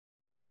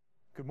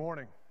Good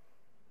morning.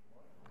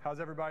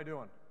 How's everybody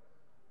doing?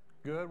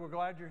 Good. We're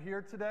glad you're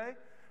here today.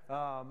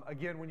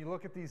 Again, when you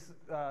look at these,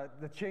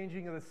 the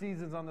changing of the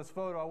seasons on this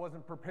photo, I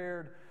wasn't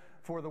prepared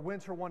for the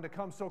winter one to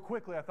come so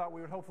quickly. I thought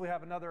we would hopefully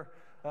have another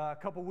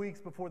couple weeks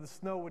before the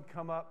snow would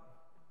come up.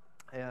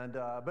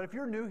 But if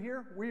you're new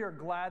here, we are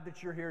glad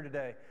that you're here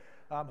today.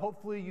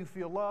 Hopefully you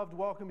feel loved,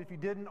 welcome. If you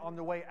didn't, on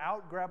the way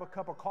out, grab a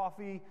cup of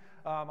coffee,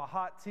 a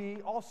hot tea.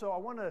 Also, I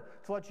want to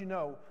let you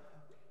know,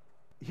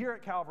 here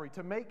at Calvary,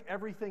 to make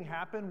everything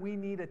happen, we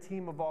need a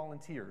team of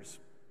volunteers.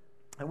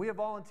 And we have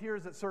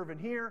volunteers that serve in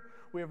here.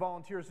 We have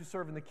volunteers who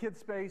serve in the kids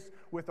space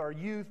with our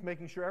youth,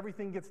 making sure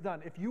everything gets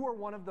done. If you are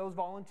one of those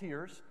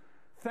volunteers,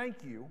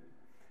 thank you.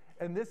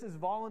 And this is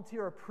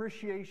Volunteer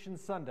Appreciation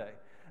Sunday.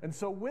 And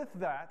so with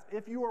that,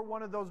 if you are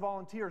one of those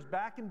volunteers,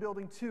 back in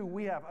Building 2,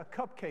 we have a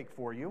cupcake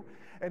for you.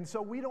 And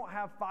so we don't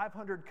have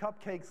 500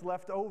 cupcakes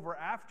left over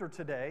after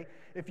today.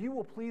 If you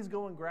will please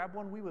go and grab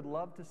one, we would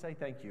love to say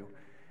thank you.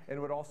 And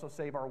it would also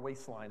save our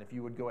waistline if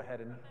you would go ahead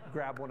and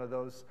grab one of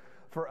those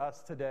for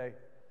us today.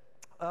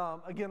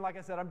 Again, like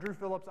I said, I'm Drew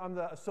Phillips. I'm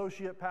the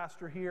associate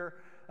pastor here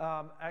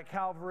at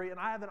Calvary, and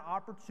I have an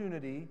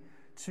opportunity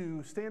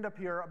to stand up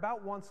here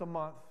about once a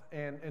month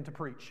and to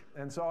preach.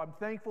 And so I'm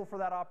thankful for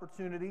that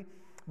opportunity.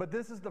 But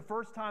this is the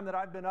first time that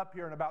I've been up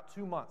here in about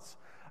 2 months.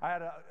 I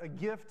had a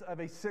gift of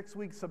a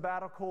 6-week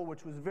sabbatical,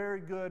 which was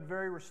very good,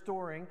 very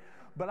restoring.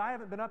 But I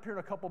haven't been up here in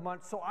a couple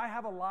months, so I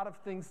have a lot of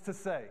things to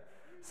say.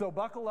 So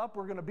buckle up.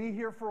 We're going to be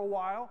here for a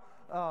while.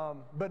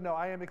 But no,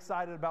 I am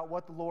excited about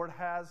what the Lord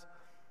has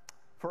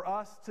for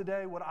us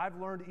today, what I've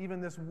learned even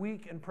this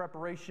week in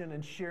preparation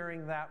and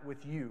sharing that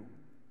with you.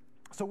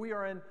 So we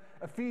are in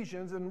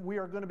Ephesians, and we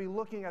are going to be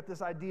looking at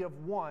this idea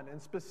of one,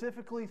 and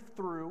specifically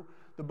through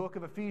the book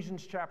of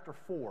Ephesians chapter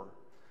 4.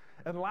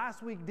 And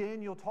last week,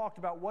 Daniel talked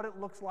about what it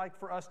looks like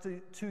for us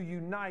to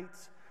unite,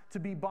 to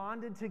be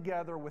bonded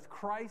together with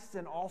Christ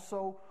and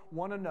also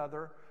one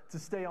another, to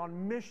stay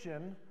on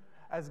mission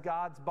as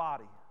God's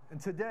body. And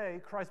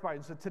today, Christ's body.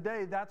 And so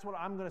today, that's what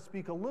I'm going to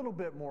speak a little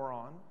bit more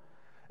on,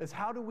 is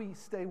how do we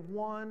stay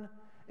one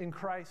in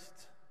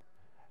Christ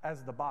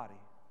as the body?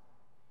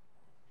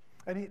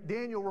 And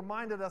Daniel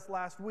reminded us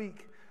last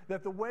week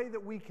that the way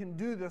that we can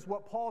do this,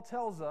 what Paul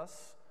tells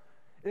us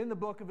in the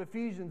book of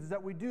Ephesians, is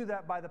that we do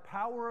that by the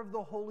power of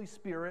the Holy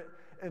Spirit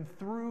and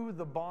through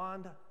the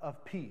bond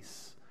of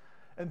peace.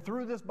 And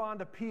through this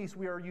bond of peace,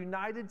 we are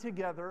united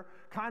together,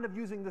 kind of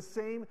using the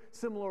same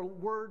similar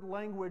word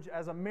language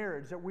as a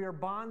marriage, that we are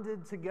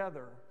bonded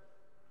together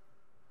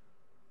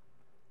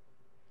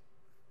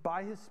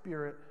by His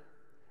Spirit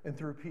and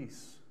through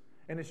peace.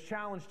 And His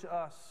challenge to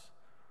us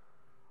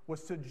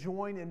was to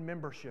join in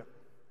membership,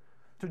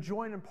 to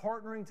join in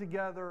partnering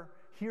together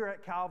here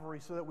at Calvary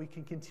so that we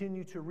can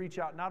continue to reach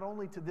out not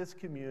only to this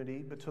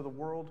community, but to the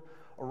world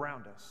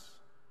around us.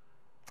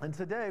 And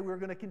today we're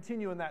going to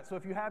continue in that. So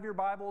if you have your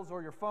Bibles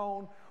or your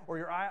phone or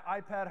your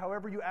iPad,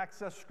 however you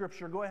access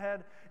Scripture, go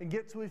ahead and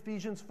get to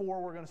Ephesians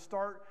 4. We're going to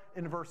start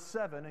in verse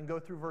 7 and go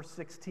through verse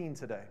 16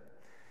 today.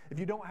 If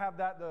you don't have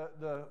that,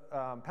 the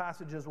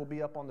passages will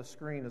be up on the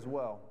screen as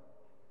well.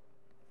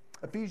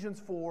 Ephesians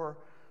 4,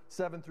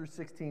 7 through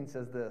 16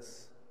 says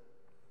this.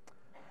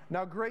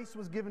 Now grace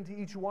was given to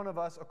each one of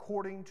us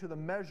according to the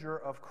measure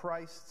of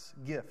Christ's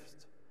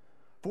gift.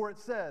 For it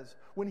says,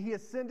 when He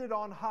ascended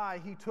on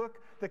high, He took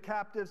the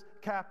captives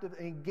captive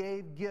and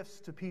gave gifts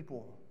to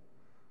people.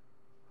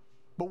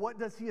 But what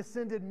does He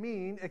ascended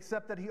mean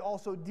except that He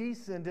also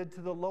descended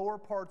to the lower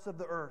parts of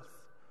the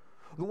earth?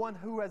 The one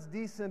who has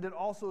descended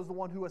also is the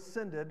one who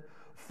ascended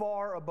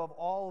far above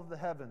all of the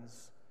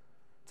heavens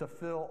to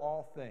fill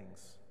all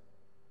things.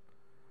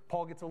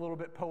 Paul gets a little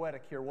bit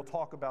poetic here. We'll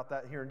talk about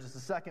that here in just a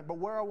second. But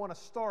where I want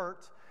to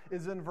start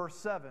is in verse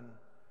 7.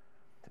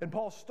 And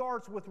Paul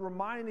starts with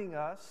reminding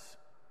us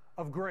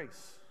of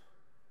grace.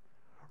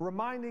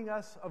 Reminding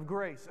us of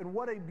grace. And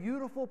what a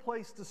beautiful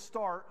place to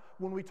start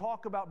when we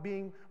talk about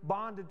being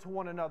bonded to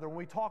one another, when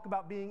we talk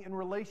about being in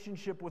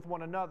relationship with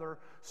one another,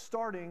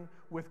 starting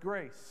with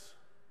grace.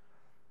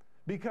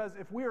 Because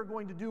if we are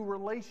going to do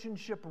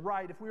relationship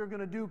right, if we are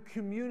going to do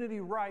community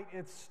right,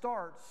 it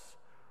starts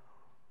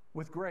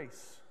with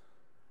grace.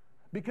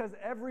 Because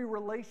every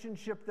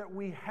relationship that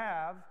we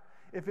have,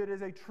 if it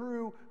is a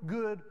true,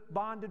 good,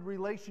 bonded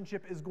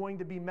relationship, is going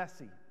to be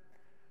messy.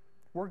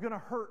 We're going to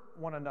hurt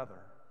one another.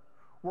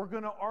 We're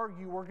going to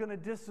argue. We're going to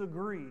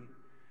disagree.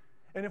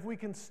 And if we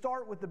can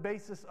start with the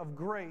basis of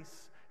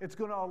grace, it's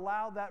going to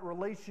allow that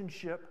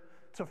relationship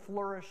to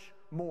flourish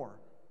more.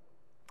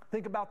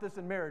 Think about this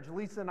in marriage.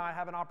 Lisa and I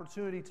have an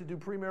opportunity to do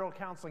premarital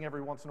counseling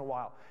every once in a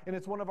while. And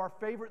it's one of our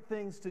favorite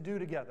things to do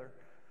together.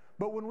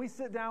 But when we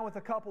sit down with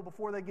a couple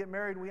before they get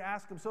married, we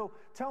ask them, so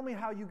tell me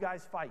how you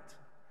guys fight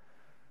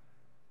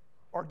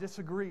or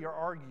disagree or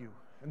argue.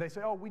 And they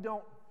say, oh, we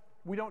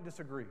don't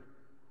disagree.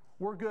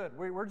 We're good.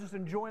 We're just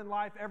enjoying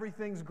life.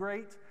 Everything's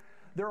great.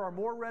 There are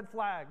more red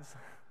flags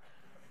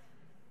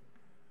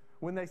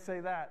when they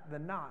say that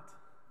than not.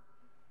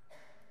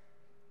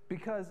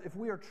 Because if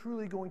we are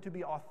truly going to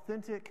be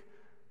authentic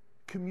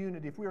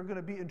community, if we are going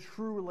to be in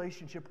true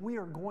relationship, we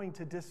are going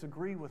to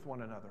disagree with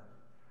one another.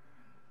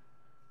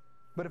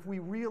 But if we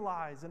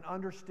realize and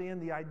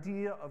understand the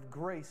idea of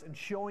grace and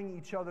showing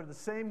each other the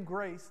same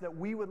grace that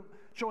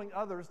showing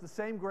others the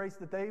same grace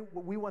that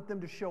we want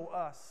them to show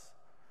us,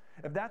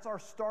 if that's our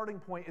starting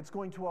point, it's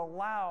going to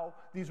allow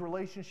these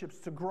relationships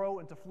to grow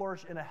and to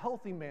flourish in a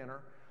healthy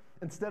manner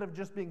instead of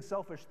just being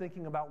selfish,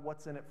 thinking about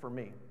what's in it for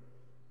me.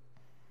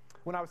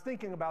 When I was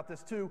thinking about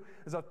this too,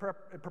 as I was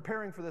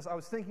preparing for this, I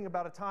was thinking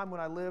about a time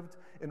when I lived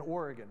in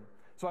Oregon.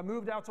 So I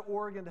moved out to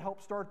Oregon to help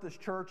start this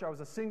church. I was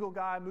a single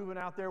guy moving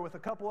out there with a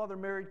couple other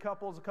married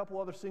couples, a couple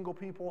other single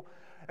people.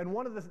 And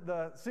one of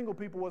the single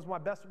people was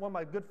one of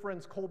my good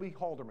friends, Colby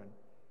Halderman.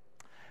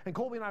 And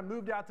Colby and I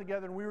moved out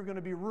together, and we were going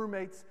to be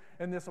roommates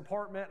in this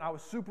apartment. I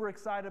was super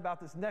excited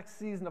about this next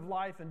season of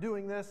life and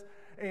doing this.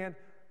 And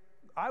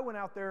I went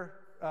out there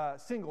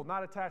single,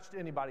 not attached to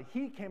anybody.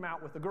 He came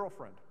out with a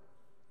girlfriend.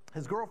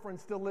 His girlfriend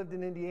still lived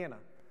in Indiana.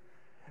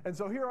 And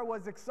so here I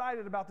was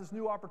excited about this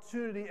new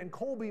opportunity, and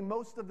Colby,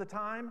 most of the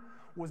time,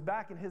 was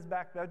back in his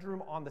back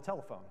bedroom on the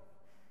telephone.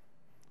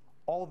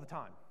 All the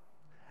time.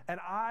 And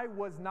I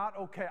was not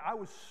okay. I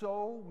was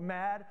so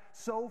mad,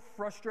 so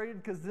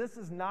frustrated, because this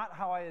is not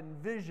how I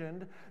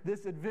envisioned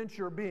this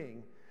adventure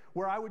being,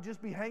 where I would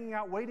just be hanging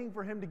out waiting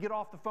for him to get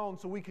off the phone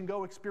so we can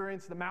go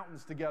experience the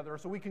mountains together, or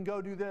so we can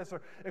go do this,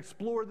 or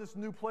explore this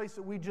new place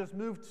that we just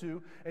moved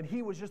to, and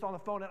he was just on the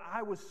phone, and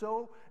I was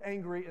so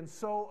angry and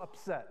so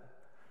upset.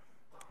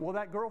 Well,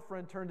 that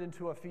girlfriend turned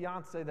into a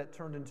fiance that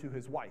turned into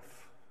his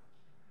wife.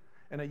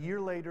 And a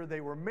year later,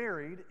 they were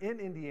married in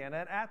Indiana,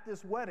 and at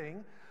this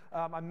wedding,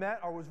 I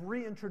was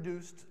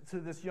reintroduced to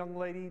this young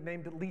lady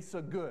named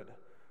Lisa Good,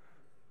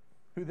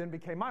 who then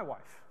became my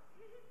wife.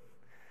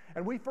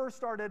 And we first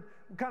started,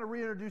 kind of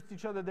reintroduced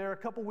each other there. A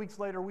couple weeks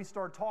later, we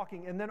started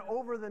talking. And then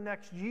over the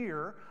next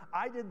year,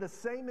 I did the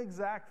same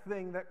exact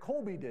thing that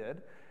Colby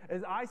did,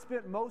 as I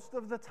spent most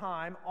of the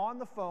time on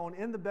the phone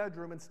in the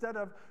bedroom instead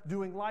of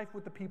doing life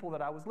with the people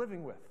that I was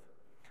living with.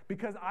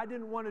 Because I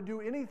didn't want to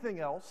do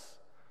anything else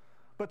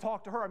but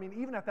talk to her. I mean,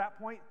 even at that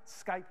point,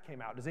 Skype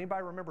came out. Does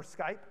anybody remember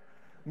Skype?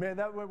 Man,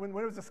 when it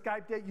was a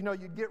Skype date,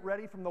 you'd get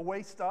ready from the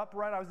waist up,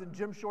 right? I was in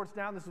gym shorts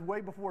down. This is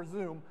way before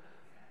Zoom.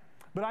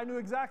 But I knew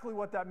exactly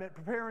what that meant,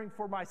 preparing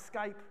for my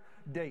Skype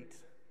date.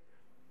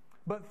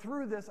 But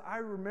through this, I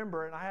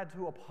remember, and I had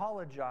to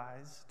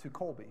apologize to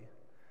Colby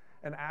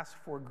and ask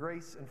for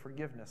grace and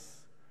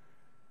forgiveness.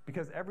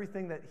 Because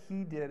everything that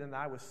he did and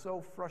I was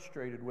so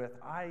frustrated with,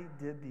 I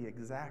did the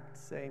exact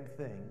same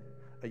thing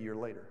a year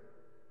later.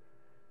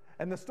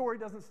 And the story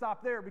doesn't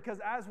stop there, because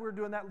as we're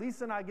doing that,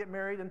 Lisa and I get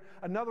married, and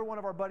another one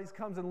of our buddies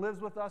comes and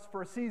lives with us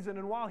for a season.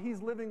 And while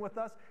he's living with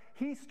us,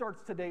 he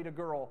starts to date a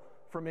girl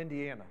from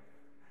Indiana.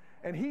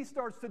 And he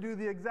starts to do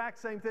the exact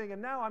same thing.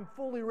 And now I'm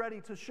fully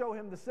ready to show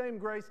him the same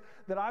grace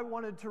that I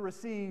wanted to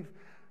receive,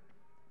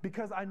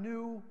 because I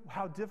knew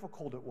how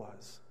difficult it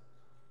was.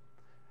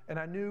 And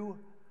I knew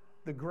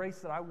the grace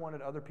that I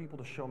wanted other people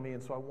to show me.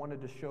 And so I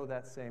wanted to show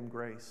that same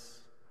grace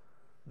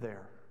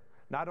there.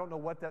 Now, I don't know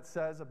what that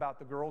says about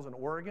the girls in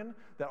Oregon,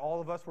 that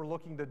all of us were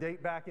looking to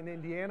date back in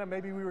Indiana.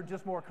 Maybe we were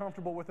just more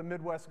comfortable with a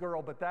Midwest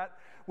girl, but that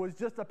was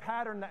just a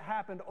pattern that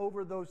happened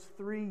over those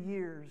 3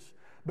 years.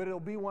 But it'll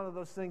be one of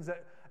those things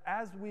that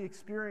as we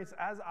experienced,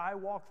 as I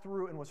walked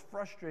through and was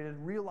frustrated,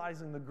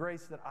 realizing the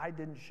grace that I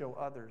didn't show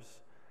others.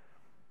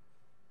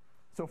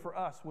 So for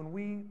us, when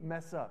we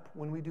mess up,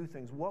 when we do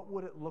things, what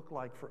would it look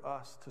like for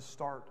us to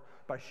start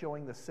by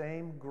showing the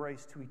same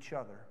grace to each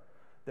other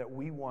that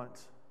we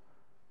want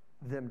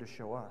them to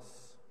show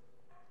us?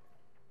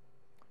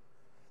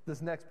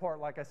 This next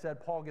part, like I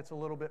said, Paul gets a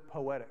little bit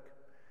poetic.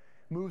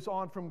 Moves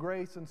on from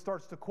grace and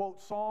starts to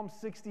quote Psalm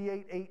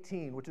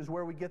 68:18, which is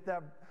where we get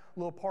that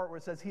little part where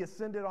it says, He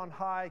ascended on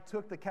high,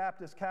 took the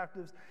captives,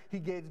 He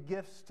gave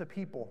gifts to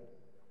people.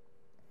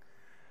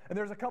 And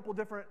there's a couple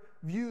different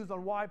views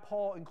on why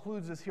Paul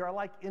includes this here. I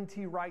like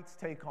N.T. Wright's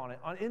take on it.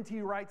 On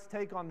N.T. Wright's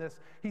take on this,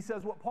 he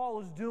says what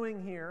Paul is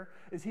doing here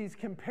is he's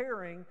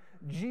comparing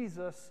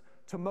Jesus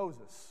to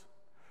Moses.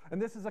 And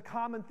this is a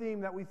common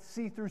theme that we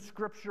see through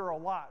Scripture a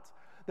lot.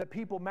 That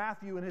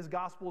Matthew in his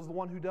gospel is the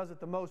one who does it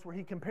the most, where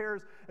he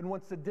compares and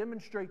wants to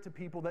demonstrate to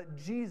people that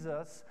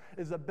Jesus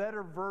is a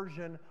better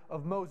version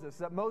of Moses.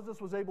 That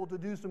Moses was able to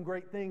do some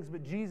great things,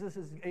 but Jesus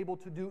is able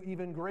to do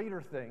even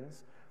greater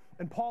things.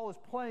 And Paul is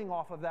playing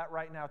off of that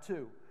right now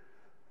too.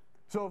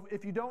 So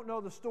if you don't know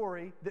the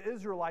story, the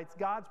Israelites,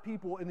 God's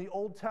people in the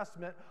Old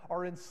Testament,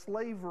 are in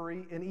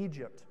slavery in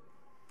Egypt.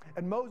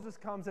 And Moses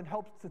comes and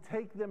helps to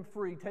take them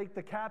free, take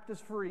the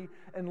captives free,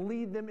 and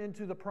lead them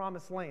into the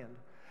promised land.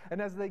 And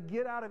as they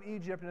get out of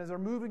Egypt and as they're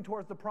moving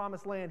towards the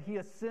promised land, he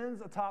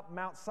ascends atop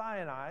Mount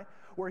Sinai,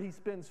 where he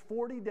spends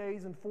 40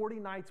 days and 40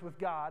 nights with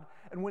God.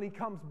 And when he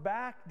comes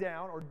back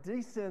down or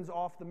descends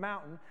off the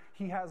mountain,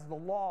 he has the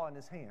law in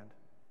his hand.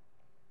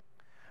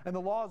 And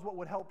the law is what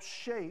would help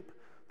shape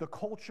the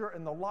culture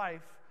and the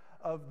life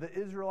of the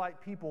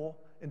Israelite people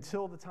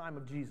until the time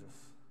of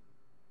Jesus.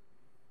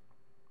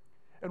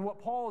 And what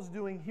Paul is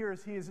doing here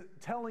is he is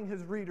telling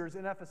his readers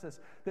in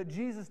Ephesus that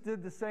Jesus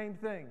did the same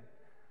thing.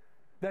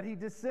 that he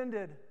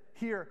descended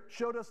here,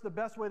 showed us the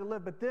best way to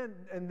live, but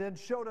then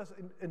showed us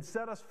and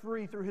set us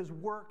free through his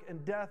work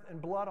and death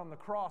and blood on the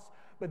cross.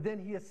 But then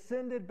he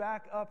ascended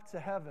back up to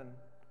heaven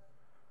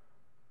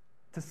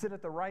to sit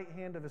at the right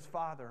hand of his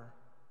Father.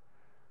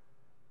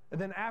 And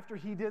then after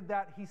he did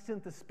that, he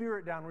sent the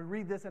Spirit down. We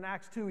read this in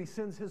Acts 2. He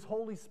sends his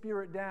Holy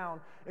Spirit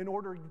down in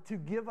order to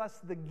give us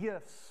the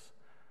gifts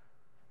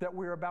that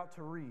we're about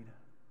to read.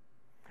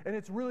 And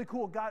it's really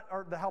cool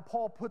how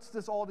Paul puts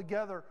this all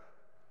together,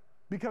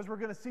 because we're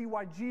going to see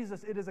why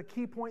it is a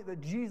key point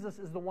that Jesus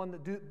is the one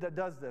that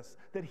does this,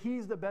 that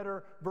he's the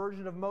better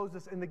version of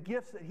Moses, and the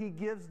gifts that he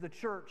gives the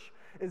church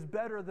is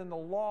better than the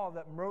law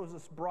that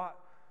Moses brought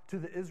to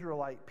the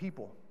Israelite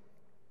people.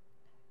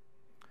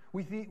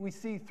 We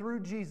see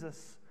through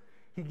Jesus,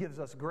 he gives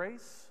us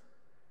grace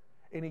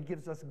and he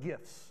gives us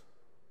gifts.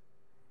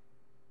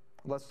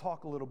 Let's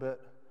talk a little bit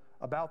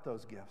about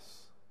those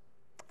gifts.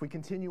 If we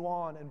continue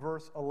on in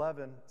verse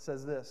 11, it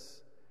says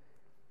this: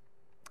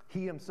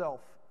 he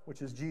himself,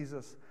 which is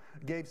Jesus,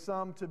 gave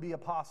some to be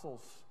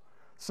apostles,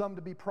 some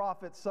to be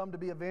prophets, some to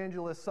be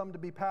evangelists, some to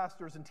be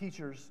pastors and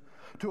teachers,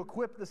 to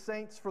equip the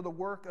saints for the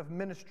work of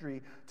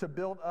ministry, to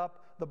build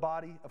up the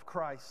body of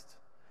Christ,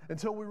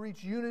 until we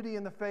reach unity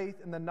in the faith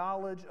and the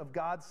knowledge of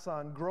God's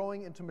Son,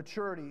 growing into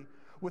maturity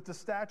with the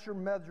stature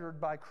measured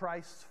by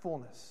Christ's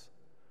fullness.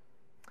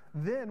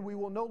 Then we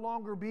will no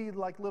longer be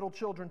like little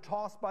children,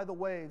 tossed by the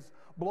waves,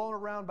 blown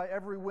around by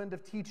every wind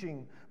of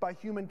teaching, by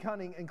human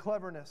cunning and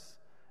cleverness,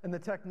 and the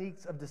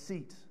techniques of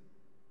deceit.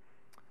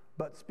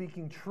 But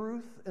speaking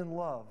truth in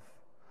love,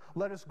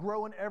 let us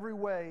grow in every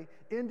way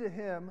into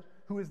him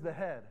who is the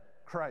head,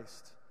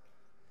 Christ.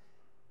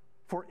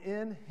 For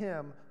in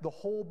him the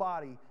whole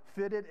body,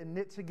 fitted and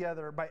knit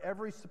together by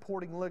every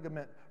supporting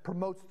ligament,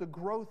 promotes the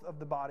growth of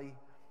the body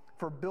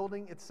for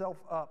building itself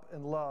up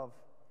in love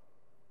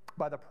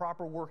by the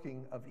proper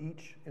working of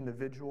each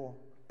individual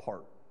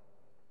part.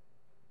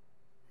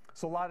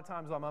 So a lot of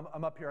times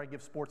I'm up here, I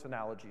give sports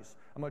analogies.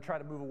 I'm going to try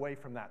to move away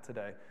from that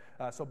today,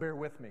 so bear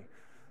with me.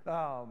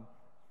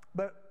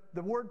 But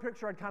the word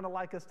picture I'd kind of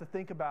like us to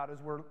think about as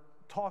we're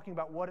talking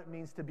about what it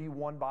means to be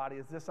one body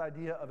is this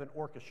idea of an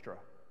orchestra.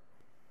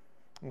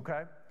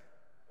 Okay?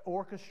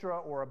 Orchestra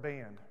or a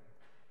band.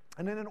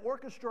 And in an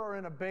orchestra or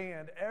in a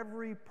band,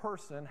 every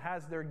person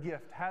has their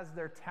gift, has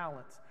their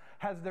talent,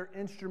 has their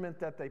instrument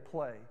that they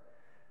play.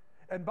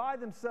 And by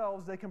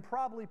themselves, they can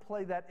probably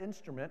play that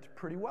instrument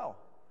pretty well.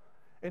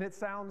 And it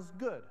sounds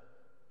good.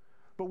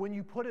 But when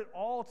you put it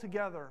all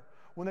together,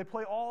 when they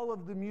play all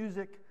of the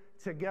music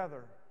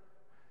together,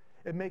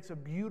 it makes a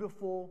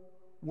beautiful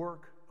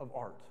work of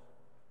art.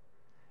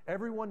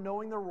 Everyone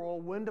knowing their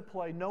role, when to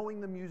play, knowing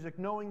the music,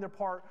 knowing their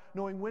part,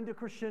 knowing when to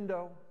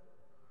crescendo,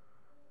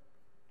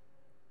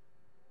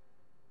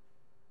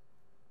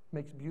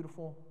 makes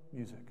beautiful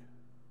music.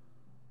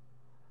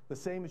 The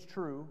same is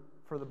true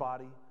for the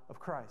body of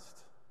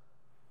Christ.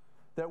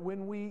 That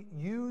when we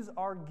use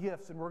our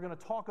gifts, and we're going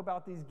to talk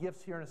about these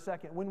gifts here in a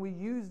second, when we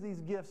use these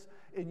gifts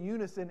in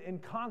unison, in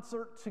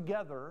concert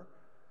together,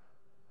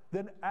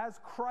 then as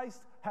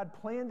Christ had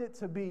planned it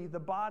to be, the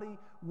body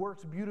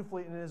works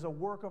beautifully and is a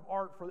work of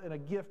art and a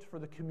gift for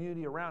the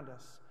community around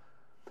us.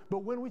 But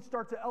when we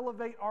start to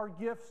elevate our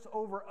gifts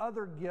over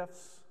other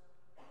gifts,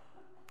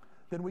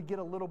 then we get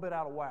a little bit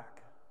out of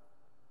whack.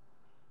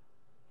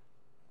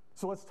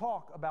 So let's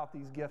talk about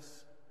these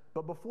gifts.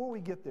 But before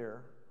we get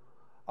there,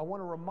 I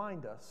want to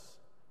remind us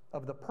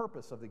of the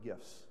purpose of the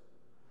gifts.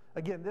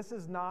 Again, this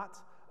is not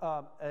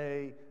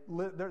there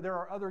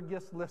are other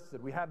gifts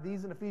listed. We have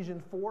these in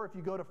Ephesians 4. If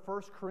you go to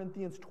 1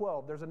 Corinthians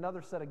 12, there's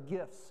another set of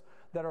gifts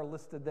that are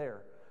listed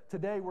there.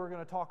 Today, we're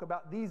going to talk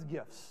about these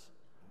gifts.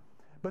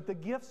 But the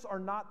gifts are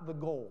not the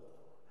goal.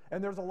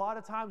 And there's a lot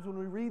of times when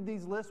we read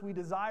these lists, we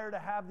desire to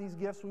have these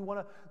gifts.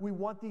 We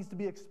want these to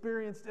be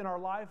experienced in our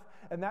life.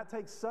 And that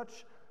takes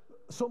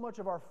so much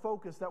of our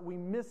focus that we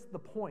miss the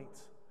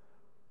point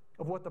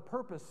of what the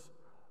purpose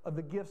of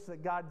the gifts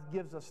that God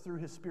gives us through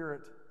His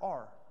Spirit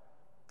are.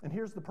 And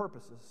here's the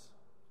purposes: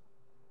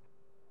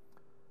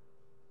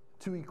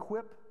 to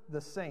equip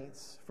the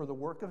saints for the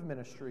work of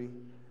ministry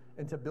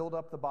and to build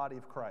up the body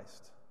of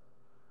Christ.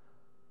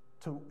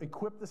 To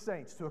equip the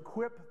saints, to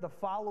equip the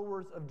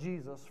followers of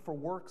Jesus for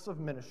works of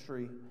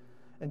ministry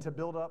and to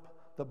build up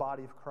the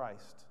body of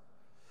Christ.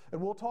 And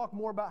we'll talk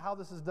more about how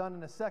this is done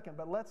in a second,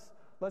 but let's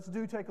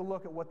take a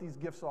look at what these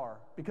gifts are,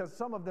 because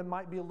some of them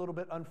might be a little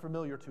bit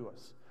unfamiliar to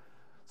us.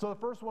 So the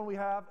first one we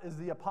have is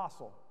the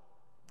apostle.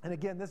 And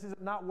again, this is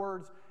not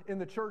words in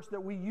the church that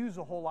we use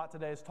a whole lot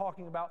today. It's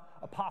talking about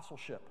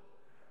apostleship.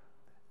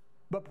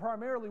 But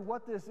primarily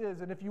what this is,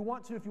 and if you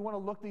want to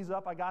look these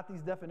up, I got these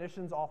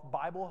definitions off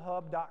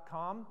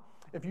BibleHub.com.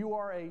 If you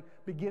are a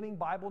beginning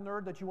Bible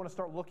nerd that you want to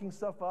start looking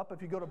stuff up,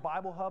 if you go to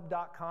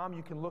BibleHub.com,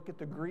 you can look at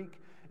the Greek.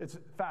 It's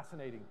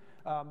fascinating.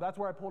 That's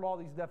where I pulled all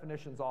these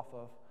definitions off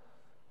of.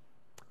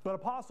 But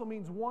apostle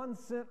means one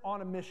sent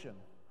on a mission.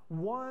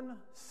 One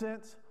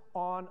sent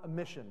on a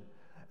mission.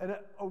 And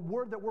a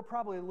word that we're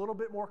probably a little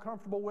bit more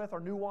comfortable with,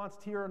 or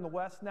nuanced here in the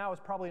West now, is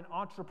probably an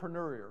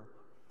entrepreneur.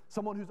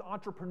 Someone who's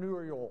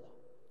entrepreneurial.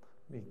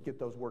 Let me get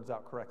those words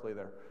out correctly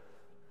there.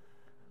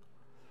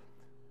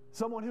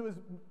 Someone who is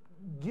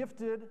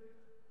gifted,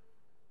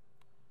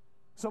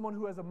 someone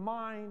who has a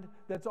mind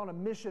that's on a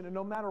mission, and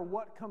no matter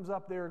what comes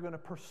up, they're going to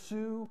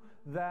pursue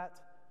that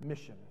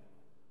mission.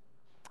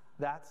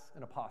 That's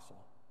an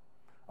apostle.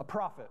 A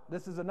prophet.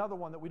 This is another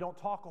one that we don't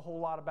talk a whole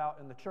lot about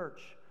in the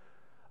church.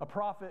 A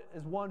prophet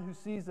is one who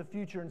sees the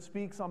future and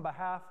speaks on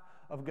behalf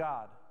of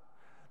God.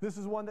 This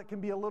is one that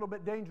can be a little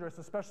bit dangerous,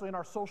 especially in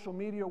our social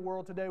media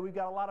world today. We've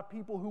got a lot of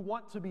people who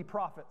want to be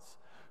prophets,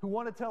 who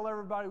want to tell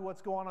everybody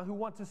what's going on, who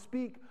want to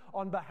speak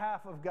on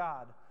behalf of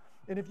God.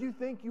 And if you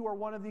think you are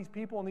one of these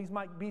people, and these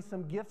might be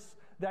some gifts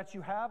that you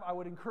have, I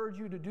would encourage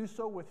you to do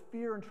so with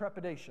fear and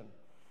trepidation.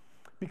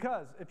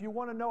 Because if you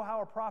want to know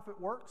how a prophet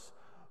works,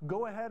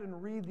 go ahead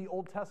and read the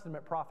Old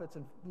Testament prophets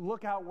and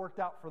look how it worked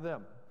out for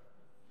them.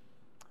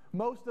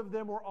 Most of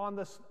them were on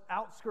the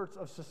outskirts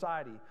of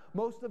society.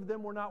 Most of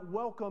them were not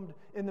welcomed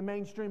in the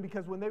mainstream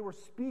because when they were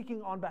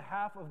speaking on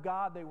behalf of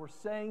God, they were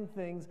saying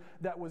things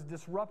that was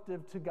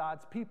disruptive to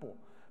God's people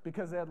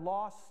because they had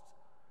lost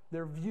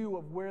their view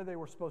of where they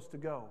were supposed to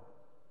go.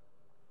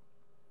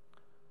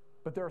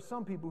 But there are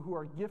some people who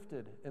are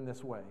gifted in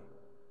this way,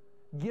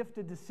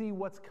 gifted to see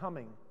what's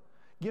coming,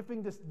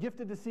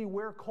 gifted to see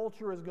where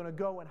culture is going to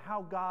go and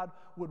how God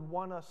would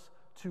want us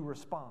to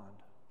respond.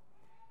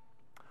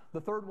 The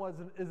third one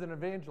is an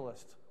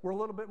evangelist. We're a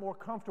little bit more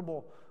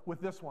comfortable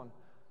with this one.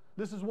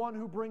 This is one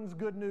who brings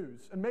good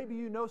news. And maybe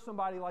you know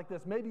somebody like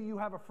this. Maybe you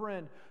have a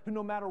friend who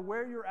no matter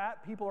where you're at,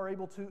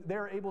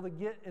 they're able to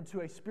get into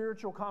a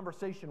spiritual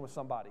conversation with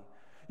somebody.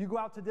 You go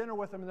out to dinner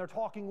with them and they're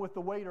talking with the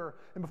waiter,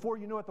 and before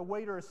you know it, the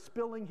waiter is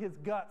spilling his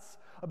guts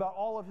about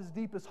all of his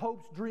deepest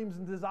hopes, dreams,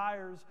 and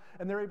desires,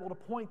 and they're able to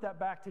point that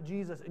back to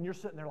Jesus, and you're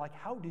sitting there like,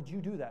 how did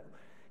you do that?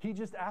 He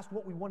just asked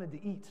what we wanted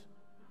to eat.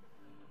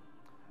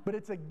 But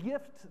it's a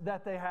gift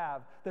that they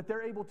have, that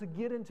they're able to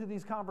get into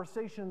these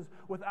conversations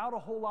without a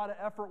whole lot of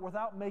effort,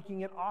 without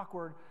making it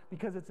awkward,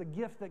 because it's a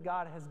gift that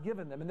God has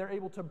given them, and they're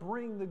able to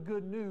bring the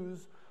good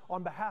news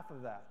on behalf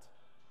of that.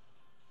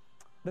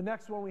 The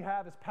next one we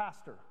have is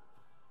pastor.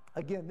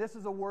 Again, this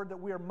is a word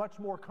that we are much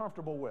more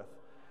comfortable with,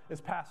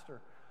 is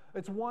pastor.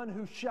 It's one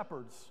who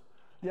shepherds.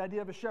 The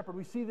idea of a shepherd.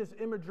 We see this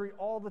imagery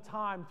all the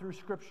time through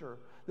Scripture,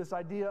 this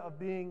idea of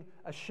being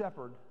a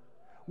shepherd.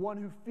 One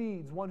who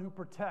feeds, one who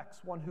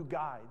protects, one who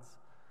guides.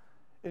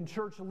 In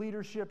church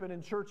leadership and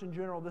in church in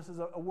general, this is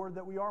a word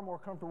that we are more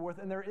comfortable with,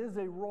 and there is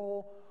a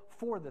role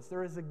for this.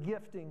 There is a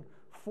gifting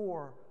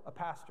for a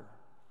pastor.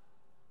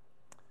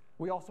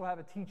 We also have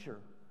a teacher,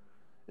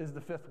 is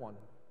the fifth one.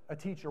 A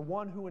teacher,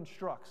 one who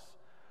instructs.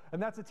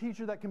 And that's a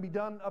teacher that can be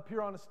done up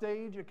here on a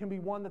stage. It can be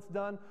one that's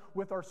done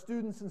with our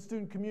students and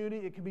student community.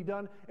 It can be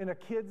done in a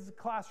kid's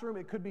classroom.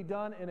 It could be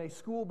done in a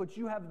school, but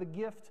you have the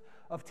gift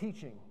of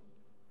teaching.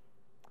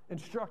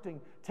 Instructing,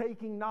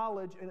 taking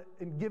knowledge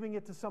and giving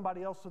it to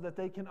somebody else so that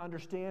they can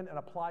understand and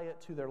apply it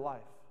to their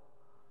life.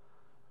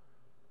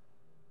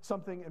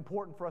 Something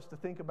important for us to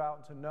think about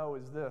and to know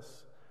is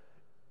this.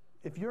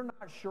 If you're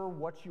not sure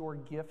what your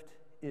gift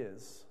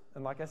is,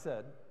 and like I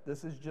said,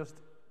 this is just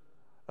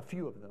a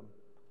few of them,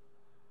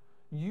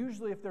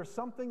 usually if there's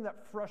something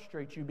that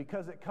frustrates you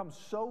because it comes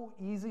so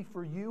easy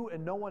for you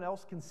and no one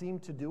else can seem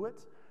to do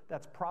it,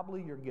 that's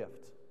probably your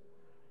gift.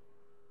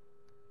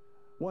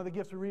 One of the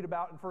gifts we read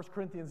about in 1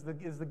 Corinthians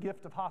is the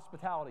gift of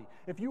hospitality.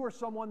 If you are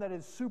someone that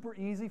is super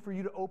easy for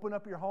you to open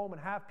up your home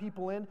and have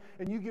people in,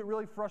 and you get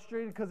really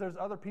frustrated because there's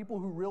other people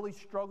who really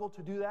struggle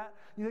to do that,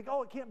 you think,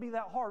 oh, it can't be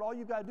that hard. All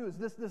you got to do is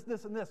this, this,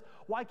 this, and this.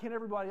 Why can't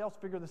everybody else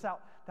figure this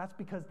out? That's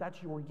because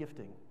that's your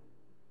gifting.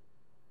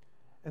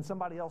 And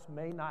somebody else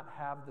may not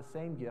have the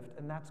same gift,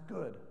 and that's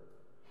good.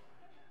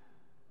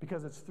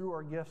 Because it's through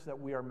our gifts that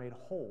we are made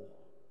whole.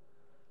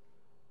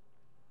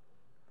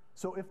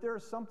 So if there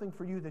is something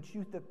for you that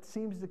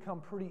seems to come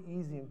pretty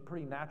easy and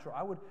pretty natural,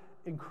 I would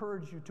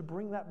encourage you to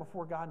bring that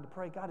before God and to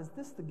pray, God, is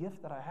this the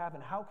gift that I have,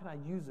 and how can I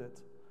use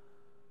it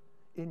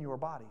in your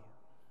body?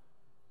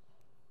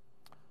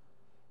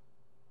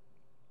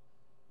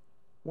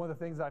 One of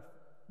the things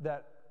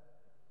that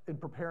in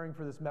preparing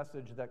for this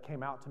message that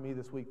came out to me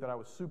this week that I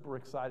was super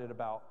excited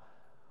about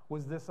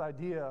was this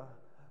idea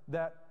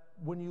that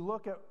when you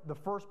look at the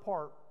first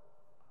part,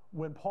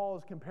 when Paul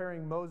is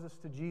comparing Moses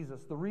to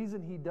Jesus, the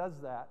reason he does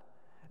that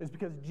is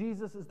because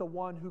Jesus is the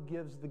one who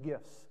gives the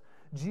gifts.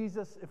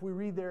 Jesus, if we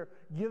read there,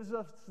 gives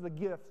us the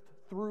gift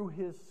through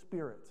his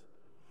Spirit.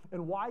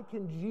 And why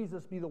can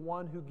Jesus be the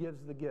one who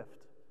gives the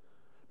gift?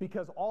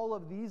 Because all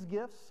of these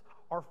gifts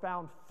are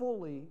found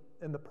fully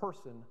in the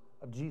person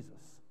of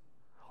Jesus.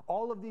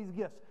 All of these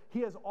gifts. He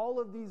has all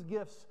of these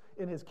gifts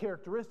in his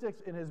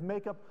characteristics, in his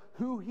makeup,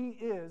 who he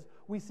is.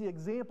 We see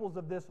examples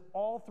of this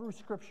all through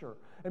Scripture.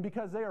 And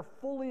because they are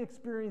fully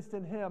experienced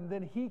in him,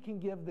 then he can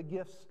give the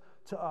gifts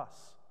to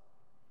us.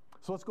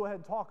 So let's go ahead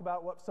and talk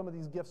about what some of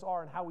these gifts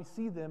are and how we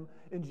see them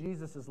in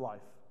Jesus'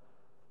 life.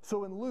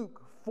 So in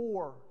Luke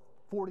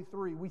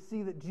 4:43, we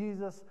see that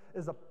Jesus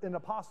is an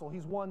apostle.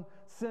 He's one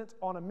sent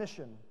on a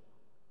mission.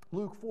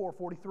 Luke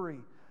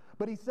 4:43.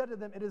 But he said to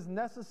them, "It is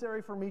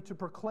necessary for me to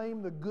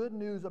proclaim the good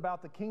news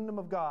about the kingdom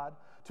of God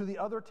to the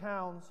other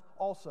towns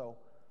also,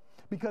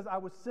 because I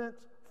was sent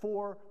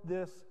for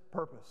this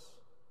purpose."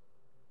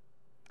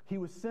 He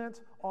was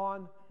sent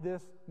on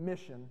this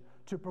mission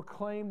to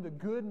proclaim the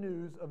good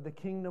news of the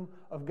kingdom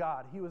of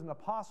God. He was an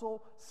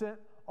apostle sent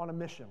on a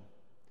mission.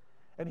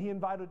 And he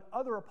invited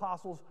other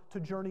apostles to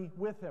journey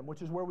with him,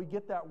 which is where we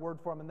get that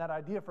word from and that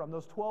idea from.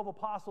 Those 12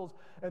 apostles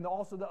and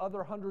also the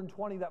other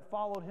 120 that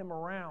followed him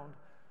around.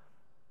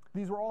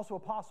 These were also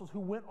apostles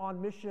who went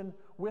on mission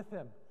with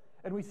him.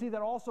 And we see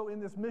that also in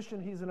this mission,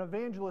 he's an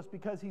evangelist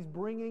because he's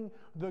bringing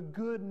the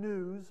good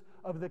news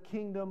of the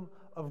kingdom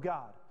of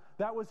God.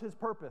 That was his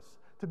purpose,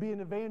 to be an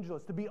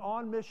evangelist, to be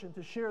on mission,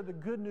 to share the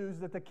good news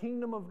that the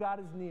kingdom of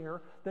God is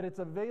near, that it's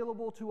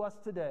available to us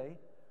today,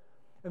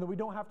 and that we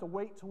don't have to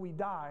wait till we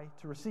die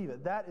to receive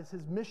it. That is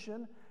his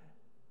mission,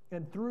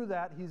 and through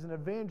that, he's an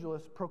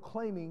evangelist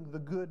proclaiming the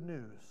good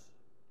news.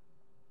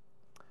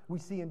 We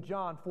see in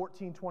John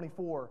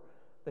 14:24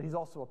 that he's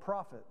also a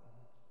prophet.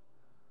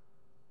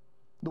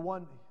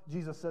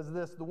 Jesus says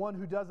this, "The one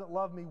who doesn't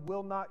love me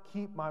will not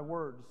keep my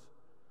words.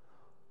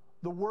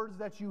 The words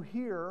that you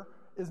hear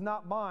is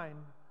not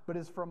mine, but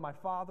is from my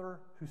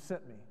Father who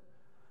sent me."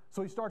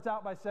 So he starts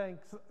out by saying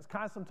it's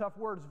kind of some tough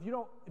words.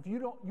 You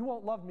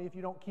won't love me if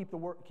you don't keep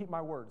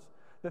my words.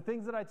 The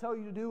things that I tell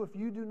you to do, if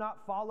you do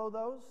not follow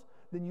those,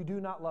 then you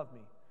do not love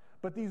me.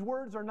 But these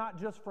words are not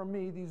just from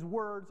me, these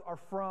words are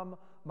from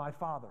my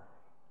Father.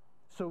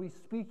 So he's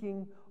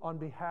speaking on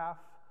behalf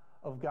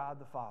of God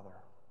the Father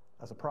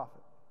as a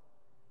prophet.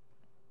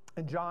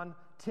 In John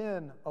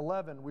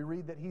 10:11, we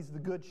read that he's the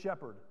good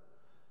shepherd.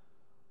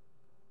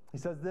 He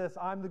says this,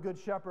 "I'm the good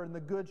shepherd, and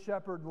the good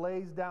shepherd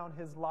lays down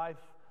his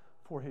life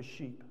for his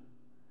sheep."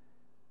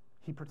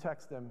 He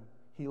protects them.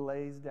 He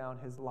lays down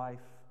his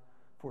life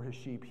for his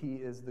sheep. He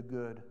is the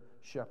good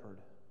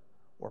shepherd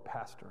or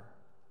pastor.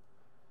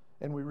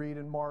 And we read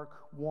in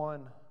Mark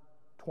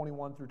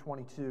 1:21 through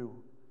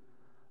 22,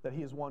 that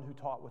he is one who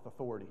taught with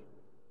authority.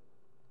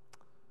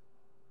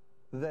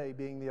 They,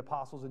 being the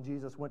apostles and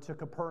Jesus, went to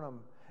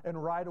Capernaum,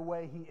 and right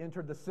away he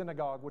entered the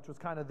synagogue, which was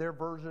kind of their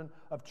version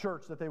of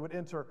church that they would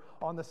enter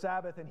on the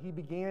Sabbath, and he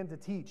began to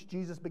teach.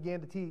 Jesus began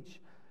to teach.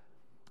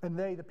 And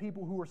they, the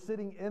people who were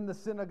sitting in the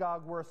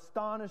synagogue, were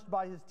astonished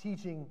by his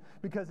teaching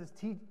because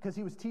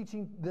he was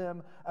teaching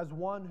them as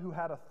one who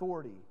had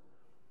authority,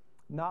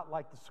 not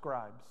like the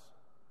scribes.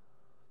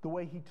 The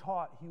way he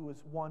taught, he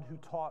was one who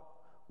taught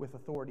with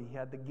authority. He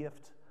had the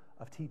gift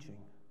of teaching.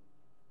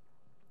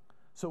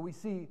 So we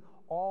see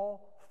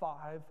all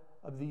 5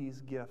 of these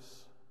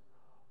gifts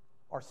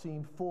are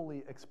seen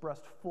fully,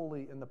 expressed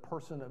fully in the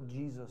person of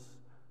Jesus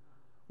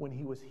when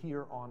he was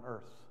here on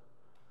earth.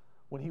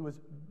 When he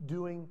was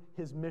doing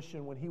his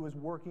mission, when he was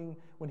working,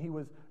 when he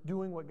was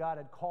doing what God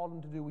had called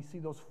him to do, we see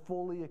those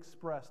fully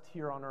expressed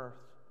here on earth.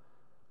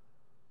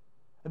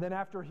 And then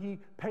after he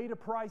paid a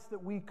price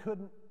that we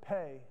couldn't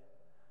pay,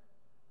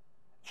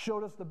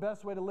 showed us the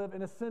best way to live,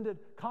 and ascended,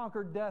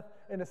 conquered death,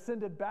 and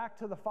ascended back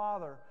to the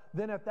Father,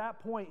 then at that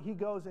point he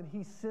goes and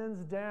he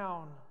sends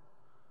down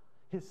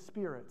his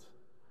Spirit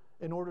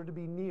in order to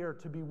be near,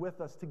 to be with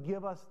us, to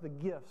give us the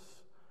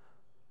gifts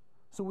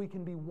so we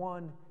can be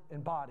one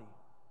in body.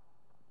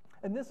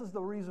 And this is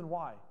the reason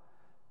why.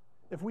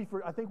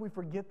 I think we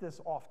forget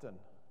this often,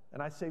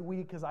 and I say we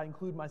because I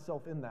include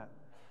myself in that.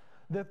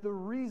 That the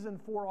reason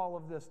for all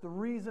of this, the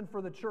reason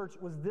for the church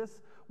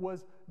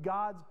was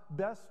God's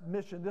best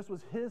mission. This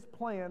was his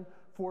plan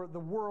for the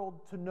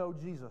world to know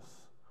Jesus,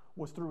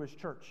 was through his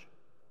church.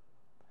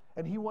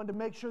 And he wanted to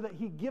make sure that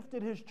he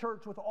gifted his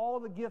church with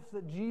all the gifts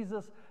that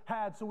Jesus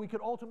had so we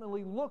could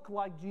ultimately look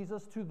like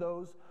Jesus to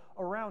those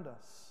around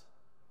us.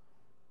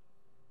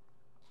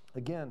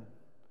 Again,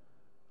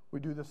 we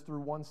do this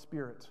through one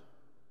Spirit,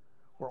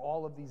 where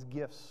all of these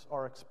gifts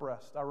are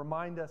expressed. I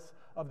remind us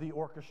of the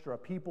orchestra,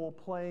 people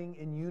playing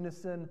in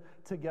unison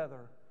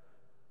together,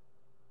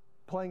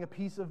 playing a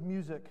piece of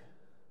music,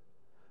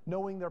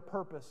 knowing their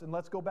purpose. And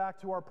let's go back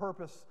to our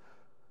purpose.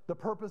 The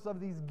purpose of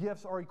these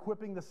gifts are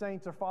equipping the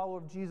saints or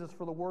followers of Jesus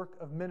for the work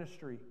of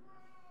ministry.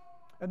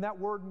 And that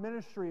word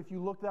ministry, if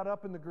you look that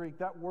up in the Greek,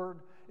 that word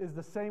is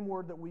the same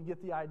word that we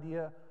get the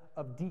idea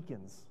of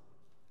deacons.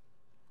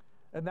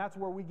 And that's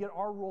where we get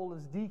our role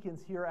as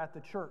deacons here at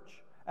the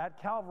church. At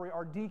Calvary,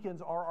 our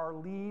deacons are our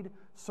lead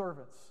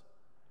servants.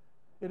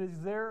 It is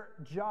their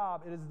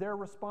job, it is their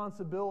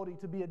responsibility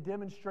to be a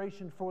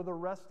demonstration for the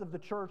rest of the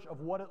church of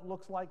what it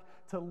looks like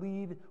to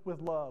lead with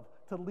love,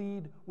 to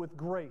lead with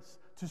grace,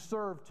 to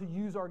serve, to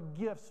use our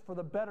gifts for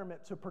the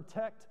betterment, to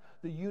protect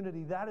the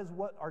unity. That is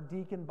what our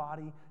deacon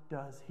body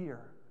does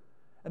here.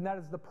 And that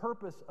is the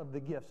purpose of the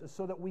gifts, is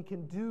so that we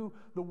can do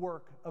the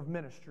work of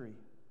ministry.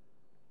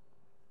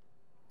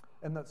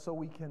 And that so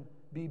we can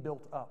be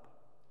built up,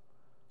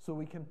 so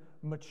we can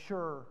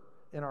mature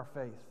in our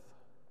faith.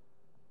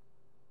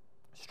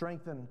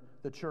 Strengthen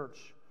the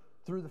church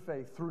through the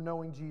faith, through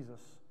knowing Jesus,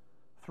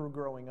 through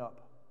growing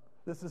up.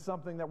 This is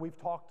something that we've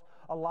talked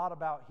a lot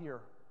about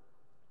here,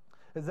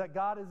 is that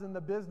God is in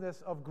the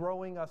business of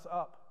growing us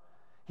up.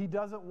 He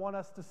doesn't want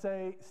us to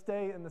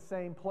stay in the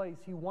same place.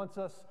 He wants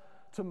us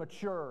to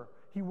mature.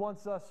 He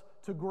wants us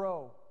to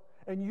grow.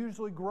 And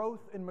usually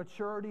growth and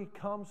maturity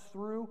comes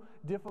through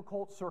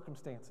difficult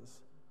circumstances.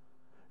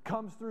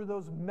 Comes through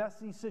those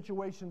messy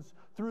situations,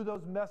 through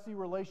those messy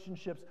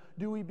relationships,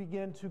 do we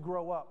begin to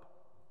grow up.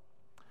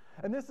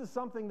 And this is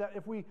something that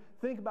if we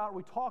think about,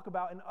 we talk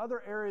about in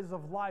other areas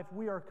of life,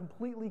 we are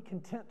completely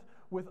content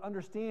with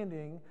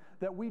understanding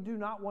that we do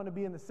not want to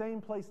be in the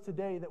same place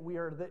today that we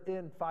are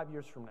in 5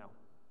 years from now.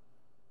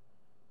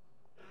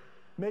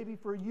 Maybe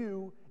for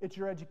you, it's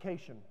your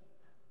education.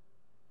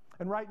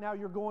 And right now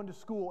you're going to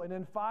school, and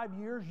in 5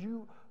 years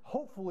you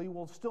hopefully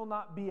will still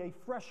not be a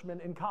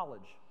freshman in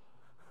college.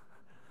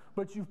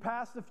 But you've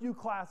passed a few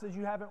classes,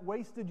 you haven't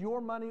wasted your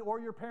money or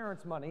your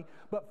parents' money,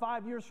 but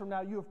 5 years from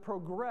now you have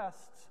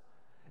progressed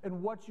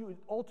in what you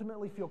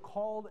ultimately feel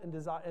called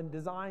and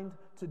designed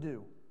to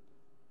do.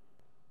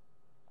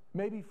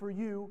 Maybe for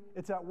you,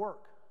 it's at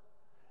work.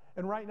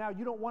 And right now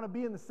you don't want to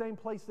be in the same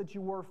place that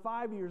you were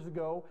 5 years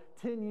ago,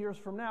 10 years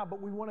from now,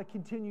 but we want to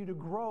continue to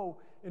grow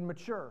and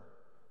mature.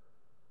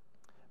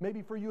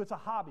 Maybe for you it's a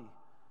hobby.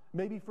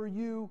 Maybe for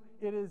you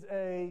it is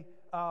an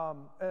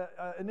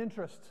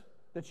interest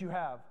that you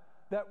have.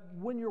 That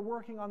when you're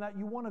working on that,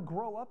 you want to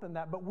grow up in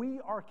that. But we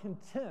are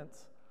content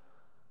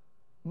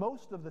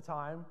most of the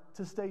time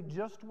to stay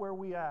just where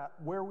we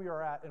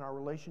are at in our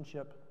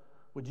relationship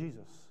with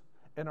Jesus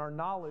and our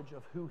knowledge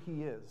of who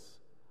He is.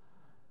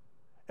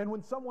 And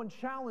when someone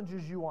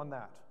challenges you on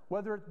that,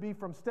 whether it be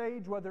from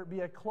stage, whether it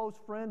be a close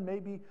friend,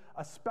 maybe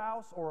a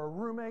spouse or a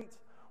roommate,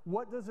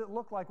 what does it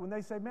look like when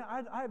they say, man,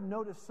 I have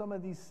noticed some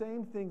of these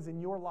same things in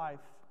your life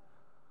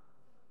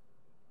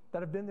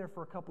that have been there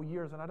for a couple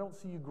years and I don't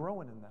see you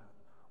growing in that?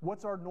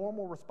 What's our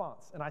normal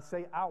response? And I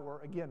say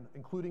our, again,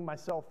 including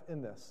myself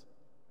in this.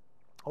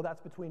 Oh,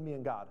 that's between me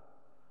and God.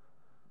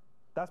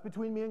 That's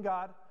between me and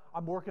God.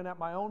 I'm working at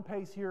my own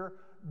pace here.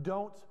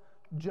 Don't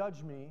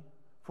judge me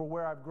for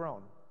where I've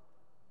grown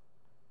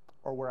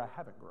or where I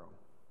haven't grown.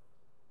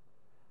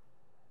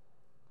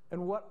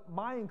 And what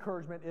my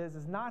encouragement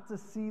is not to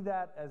see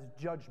that as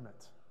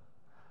judgment.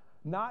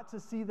 Not to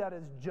see that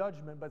as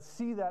judgment, but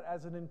see that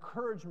as an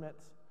encouragement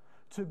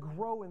to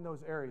grow in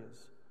those areas.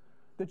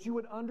 That you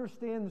would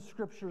understand the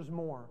Scriptures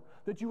more.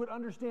 That you would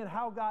understand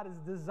how God has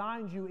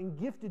designed you and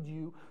gifted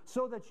you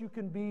so that you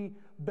can be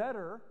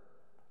better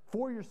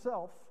for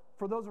yourself,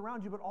 for those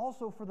around you, but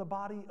also for the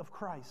body of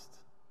Christ.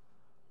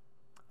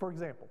 For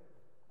example,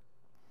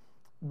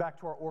 back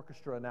to our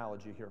orchestra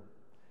analogy here.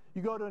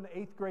 You go to an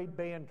 8th grade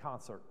band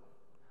concert.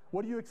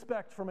 What do you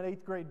expect from an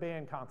 8th grade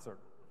band concert?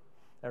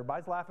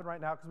 Everybody's laughing right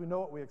now because we know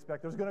what we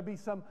expect. There's going to be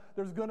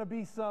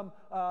some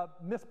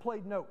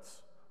misplayed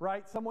notes,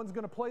 right? Someone's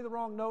going to play the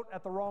wrong note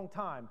at the wrong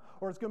time.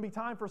 Or it's going to be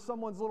time for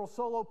someone's little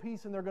solo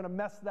piece and they're going to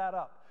mess that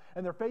up.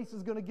 And their face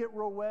is going to get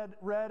real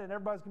red and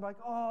everybody's going to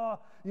be like, oh,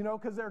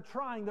 because they're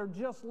trying. They're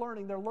just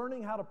learning. They're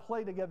learning how to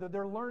play together.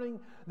 They're learning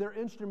their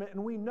instrument.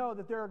 And we know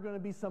that there are going to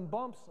be some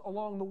bumps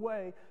along the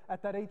way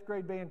at that 8th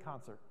grade band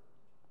concert.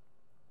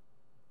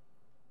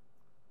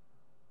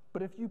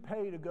 But if you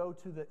pay to go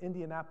to the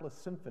Indianapolis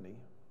Symphony,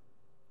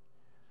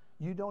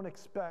 you don't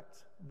expect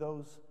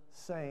those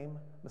same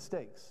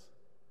mistakes.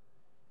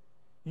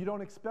 You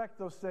don't expect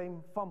those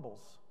same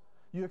fumbles.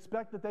 You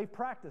expect that they've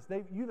practiced.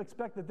 You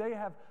expect that they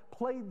have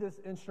played this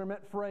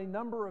instrument for a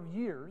number of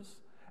years,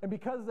 and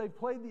because they've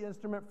played the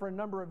instrument for a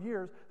number of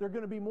years, they're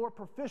going to be more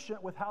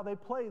proficient with how they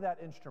play that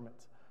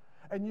instrument.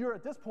 And you're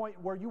at this point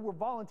where you were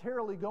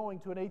voluntarily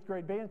going to an 8th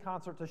grade band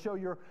concert to show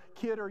your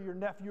kid or your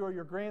nephew or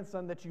your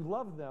grandson that you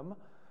love them.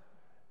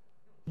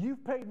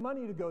 You've paid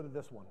money to go to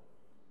this one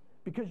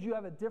because you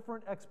have a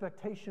different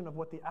expectation of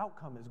what the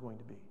outcome is going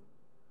to be.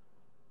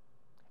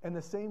 And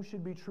the same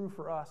should be true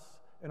for us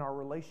in our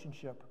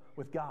relationship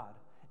with God,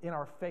 in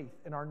our faith,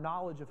 in our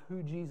knowledge of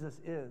who Jesus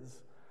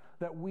is,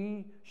 that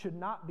we should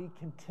not be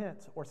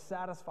content or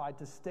satisfied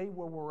to stay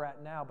where we're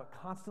at now, but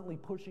constantly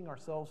pushing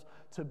ourselves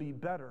to be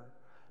better,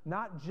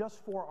 not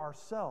just for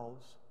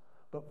ourselves,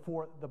 but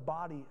for the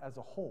body as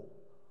a whole.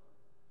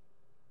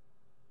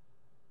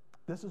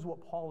 This is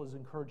what Paul is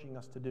encouraging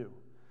us to do.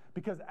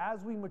 Because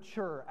as we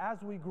mature,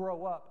 as we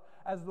grow up,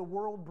 as the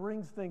world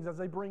brings things, as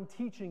they bring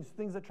teachings,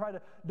 things that try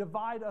to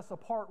divide us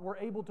apart, we're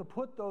able to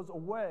put those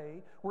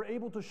away. We're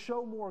able to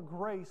show more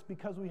grace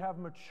because we have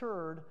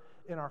matured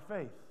in our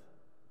faith.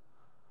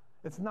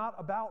 It's not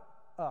about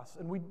us,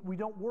 and we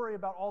don't worry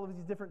about all of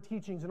these different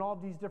teachings and all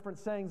of these different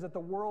sayings that the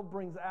world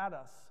brings at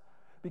us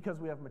because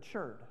we have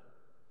matured.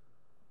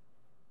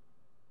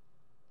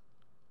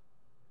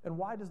 And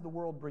why does the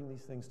world bring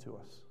these things to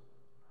us?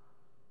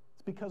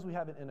 It's because we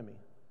have an enemy.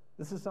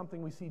 This is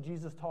something we see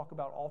Jesus talk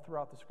about all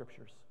throughout the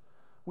Scriptures.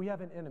 We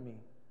have an enemy,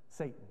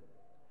 Satan.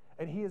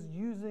 And he is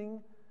using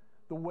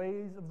the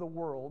ways of the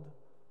world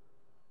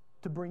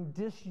to bring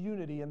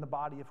disunity in the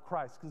body of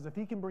Christ. Because if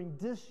he can bring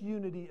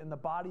disunity in the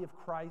body of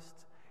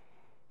Christ,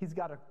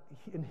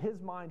 in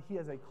his mind, he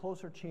has a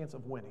closer chance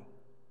of winning.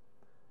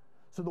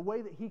 So the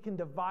way that he can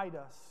divide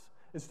us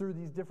is through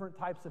these different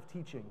types of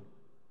teaching.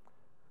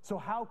 So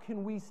how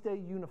can we stay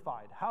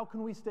unified? How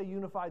can we stay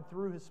unified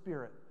through His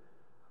Spirit?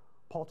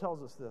 Paul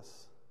tells us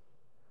this.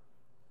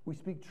 We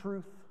speak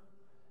truth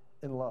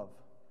in love.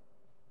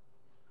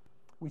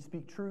 We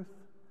speak truth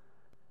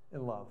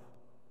in love.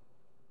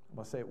 I'm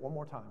going to say it one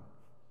more time.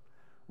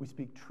 We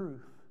speak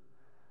truth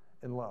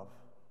in love.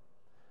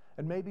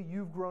 And maybe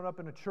you've grown up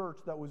in a church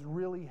that was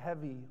really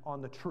heavy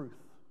on the truth,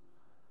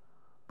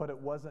 but it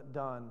wasn't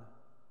done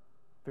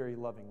very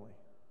lovingly.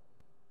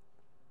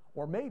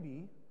 Or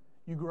maybe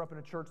you grew up in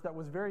a church that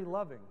was very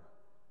loving,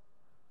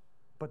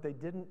 but they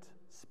didn't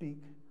speak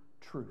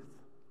truth.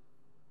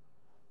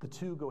 The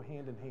two go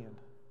hand in hand.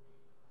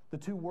 The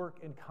two work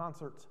in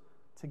concert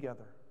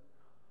together.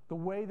 The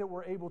way that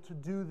we're able to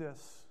do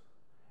this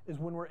is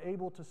when we're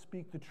able to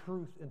speak the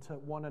truth into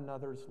one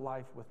another's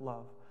life with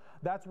love.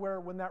 That's where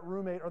when that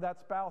roommate or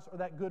that spouse or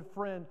that good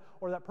friend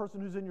or that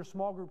person who's in your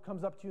small group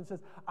comes up to you and says,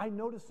 I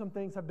noticed some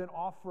things have been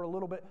off for a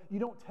little bit. You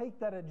don't take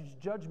that as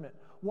judgment.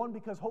 One,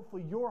 because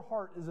hopefully your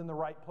heart is in the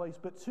right place.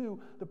 But two,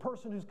 the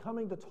person who's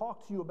coming to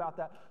talk to you about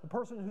that, the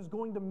person who's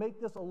going to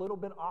make this a little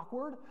bit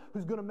awkward,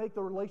 who's going to make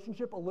the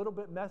relationship a little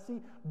bit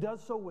messy,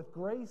 does so with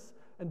grace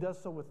and does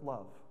so with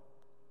love.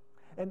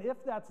 And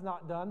if that's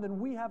not done, then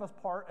we have a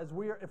part,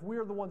 if we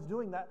are the ones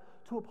doing that,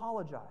 to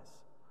apologize.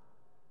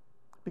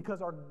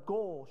 Because our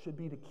goal should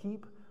be to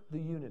keep the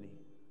unity.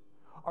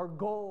 Our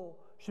goal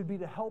should be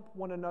to help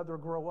one another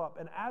grow up.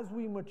 And as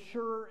we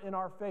mature in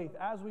our faith,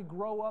 as we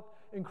grow up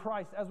in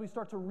Christ, as we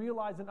start to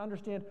realize and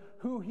understand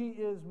who He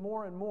is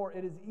more and more,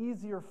 it is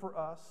easier for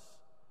us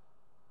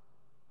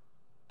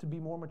to be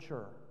more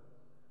mature,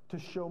 to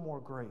show more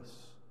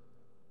grace,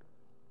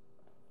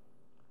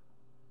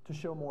 to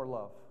show more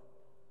love.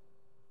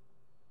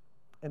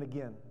 And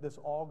again, this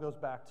all goes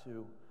back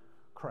to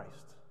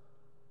Christ.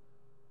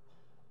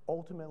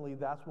 Ultimately,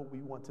 that's what we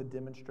want to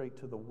demonstrate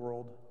to the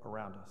world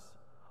around us.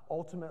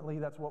 Ultimately,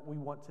 that's what we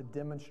want to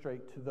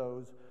demonstrate to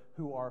those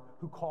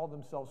who call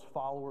themselves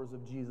followers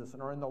of Jesus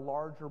and are in the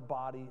larger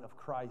body of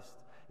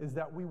Christ, is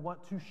that we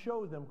want to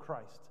show them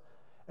Christ.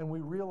 And we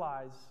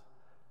realize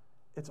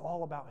it's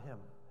all about Him.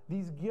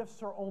 These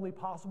gifts are only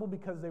possible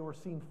because they were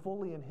seen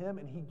fully in Him,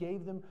 and He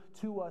gave them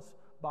to us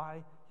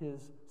by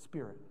His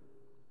Spirit.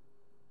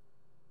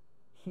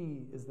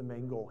 He is the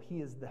main goal.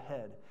 He is the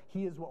head.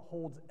 He is what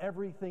holds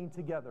everything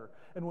together.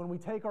 And when we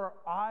take our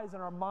eyes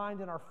and our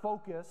mind and our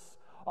focus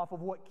off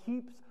of what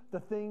keeps the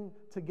thing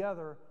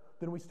together,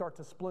 then we start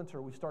to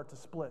splinter, we start to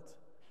split.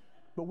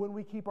 But when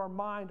we keep our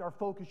mind, our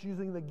focus,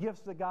 using the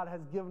gifts that God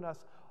has given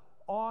us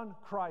on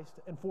Christ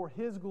and for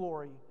His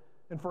glory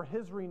and for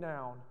His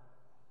renown,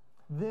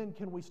 then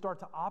can we start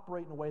to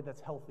operate in a way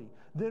that's healthy.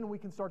 Then we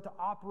can start to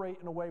operate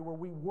in a way where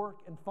we work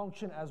and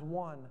function as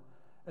one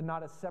and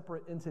not as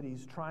separate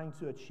entities trying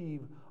to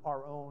achieve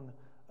our own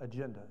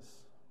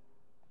agendas.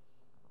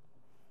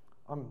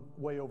 I'm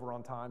way over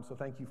on time, so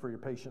thank you for your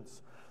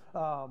patience.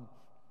 And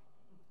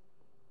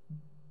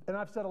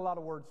I've said a lot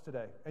of words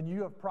today, and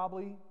you have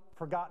probably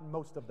forgotten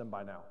most of them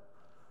by now.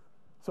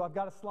 So I've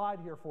got a slide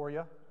here for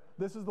you.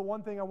 This is the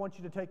one thing I want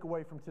you to take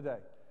away from today.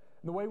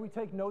 And the way we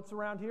take notes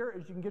around here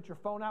is you can get your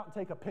phone out and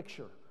take a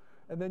picture,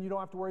 and then you don't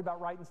have to worry about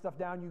writing stuff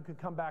down. You can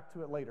come back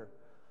to it later.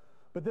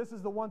 But this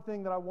is the one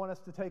thing that I want us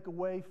to take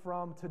away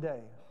from today.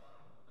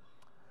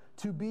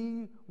 To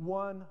be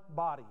one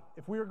body.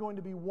 If we are going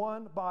to be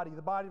one body,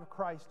 the body of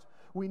Christ,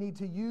 we need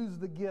to use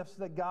the gifts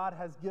that God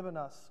has given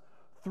us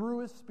through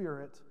His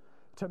Spirit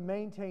to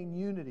maintain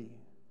unity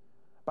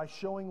by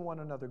showing one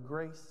another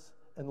grace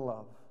and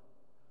love.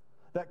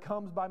 That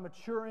comes by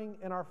maturing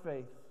in our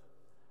faith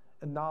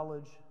and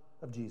knowledge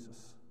of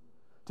Jesus.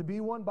 To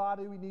be one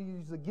body, we need to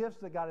use the gifts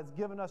that God has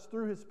given us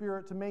through His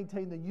Spirit to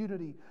maintain the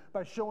unity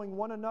by showing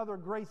one another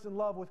grace and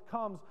love, which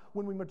comes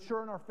when we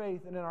mature in our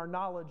faith and in our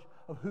knowledge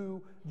of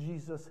who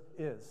Jesus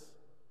is.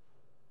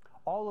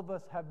 All of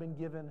us have been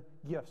given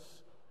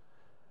gifts.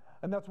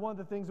 And that's one of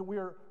the things that we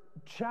are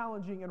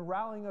challenging and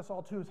rallying us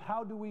all to, is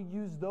how do we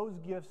use those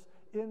gifts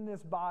in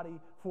this body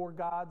for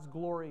God's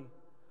glory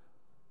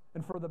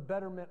and for the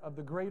betterment of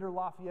the greater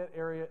Lafayette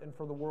area and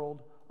for the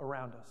world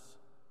around us.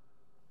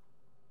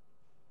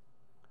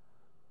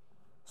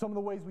 Some of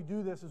the ways we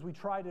do this is we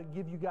try to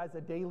give you guys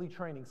a daily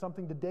training,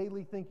 something to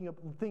daily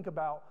think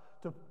about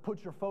to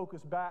put your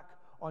focus back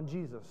on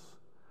Jesus.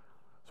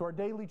 So our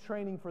daily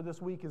training for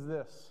this week is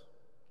this.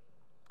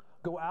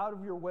 Go out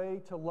of your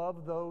way to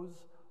love those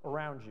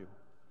around you.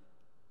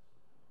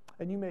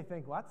 And you may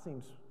think, well, that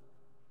seems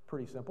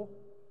pretty simple.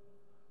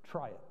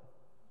 Try it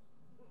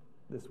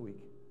this week.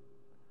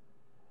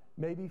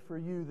 Maybe for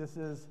you, this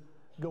is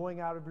going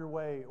out of your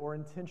way or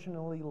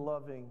intentionally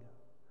loving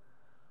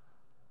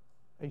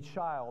a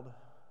child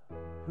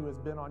who has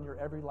been on your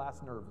every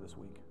last nerve this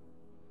week.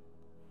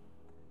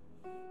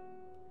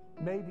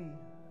 Maybe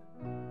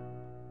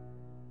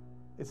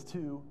it's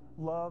to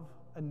love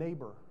a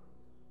neighbor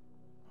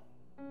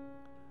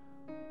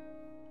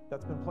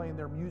that's been playing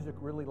their music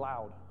really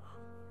loud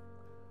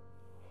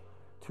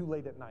too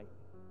late at night.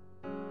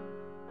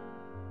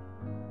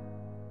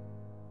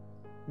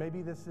 Maybe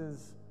you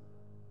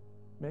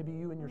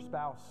and your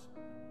spouse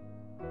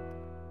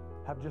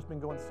have just been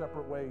going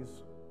separate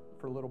ways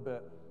for a little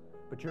bit,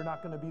 but you're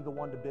not going to be the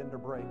one to bend or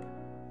break.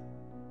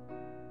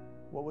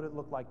 What would it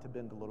look like to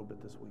bend a little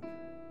bit this week?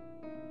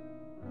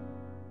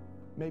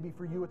 Maybe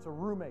for you it's a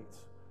roommate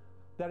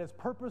that is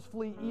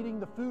purposefully eating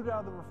the food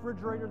out of the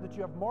refrigerator that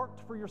you have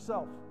marked for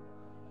yourself.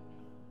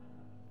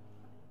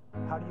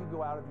 How do you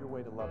go out of your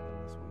way to love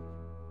them this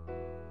week?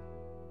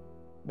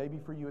 Maybe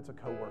for you it's a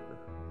coworker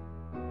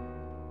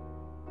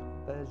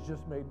that has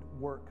just made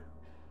work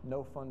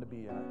no fun to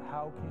be at.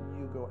 How can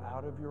you go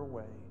out of your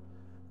way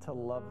to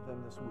love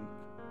them this week?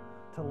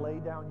 To lay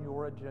down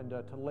your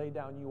agenda, to lay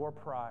down your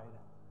pride,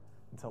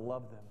 and to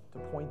love them, to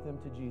point them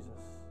to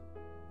Jesus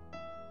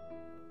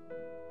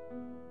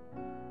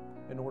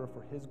in order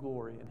for His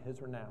glory and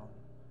His renown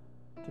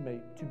to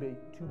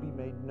be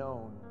made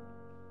known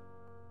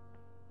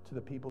to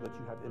the people that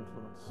you have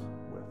influence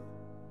with.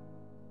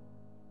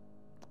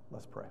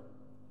 Let's pray.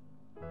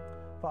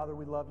 Father,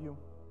 we love you.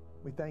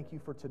 We thank you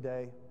for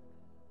today.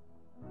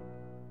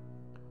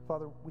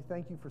 Father, we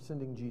thank you for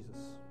sending Jesus.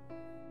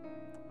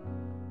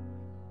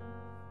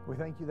 We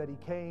thank you that He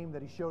came,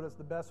 that He showed us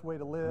the best way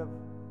to live,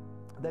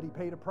 that He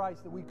paid a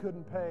price that we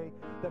couldn't pay,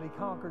 that He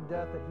conquered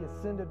death, that He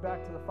ascended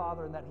back to the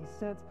Father, and that He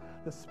sent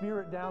the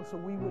Spirit down so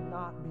we would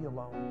not be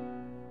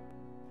alone.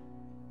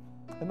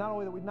 And not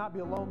only that we'd not be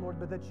alone, Lord,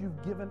 but that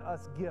you've given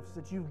us gifts,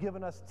 that you've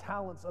given us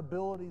talents,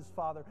 abilities,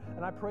 Father.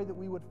 And I pray that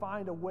we would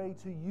find a way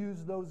to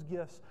use those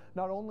gifts,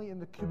 not only in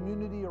the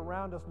community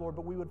around us, Lord,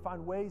 but we would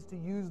find ways to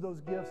use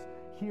those gifts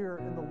here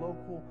in the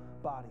local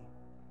body.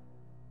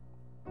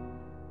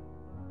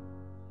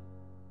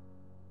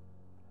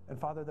 And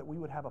Father, that we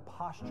would have a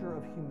posture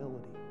of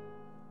humility,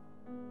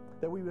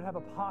 that we would have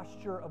a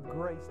posture of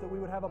grace, that we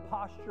would have a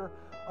posture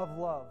of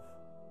love.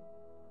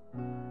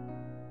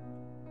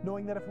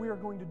 Knowing that if we are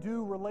going to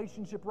do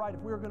relationship right,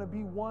 if we are going to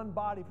be one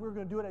body, if we are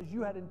going to do it as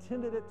you had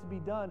intended it to be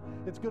done,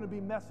 it's going to be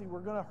messy.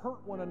 We're going to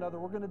hurt one another.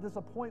 We're going to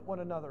disappoint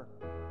one another.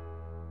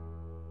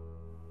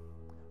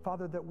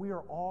 Father, that we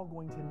are all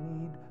going to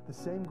need the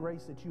same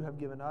grace that you have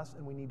given us,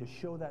 and we need to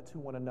show that to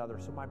one another.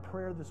 So my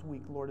prayer this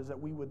week, Lord, is that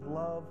we would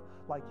love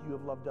like you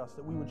have loved us,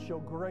 that we would show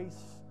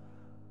grace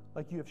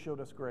like you have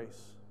showed us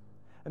grace,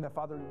 and that,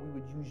 Father, we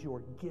would use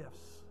your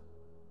gifts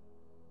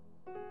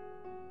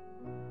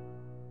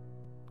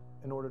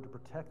in order to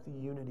protect the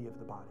unity of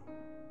the body,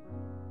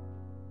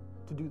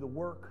 to do the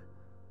work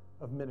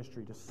of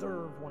ministry, to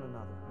serve one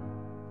another,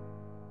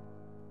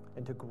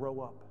 and to grow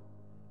up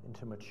and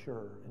to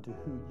mature into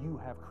who you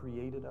have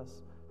created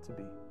us to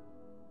be.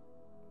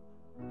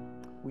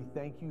 We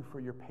thank you for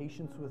your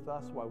patience with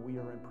us while we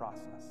are in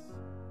process.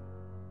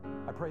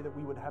 I pray that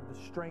we would have the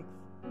strength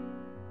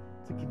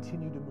to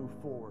continue to move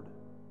forward,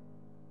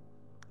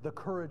 the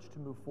courage to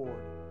move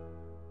forward.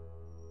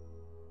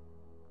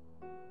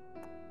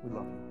 We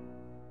love you.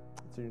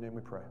 It's in your name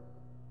we pray.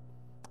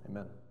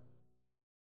 Amen.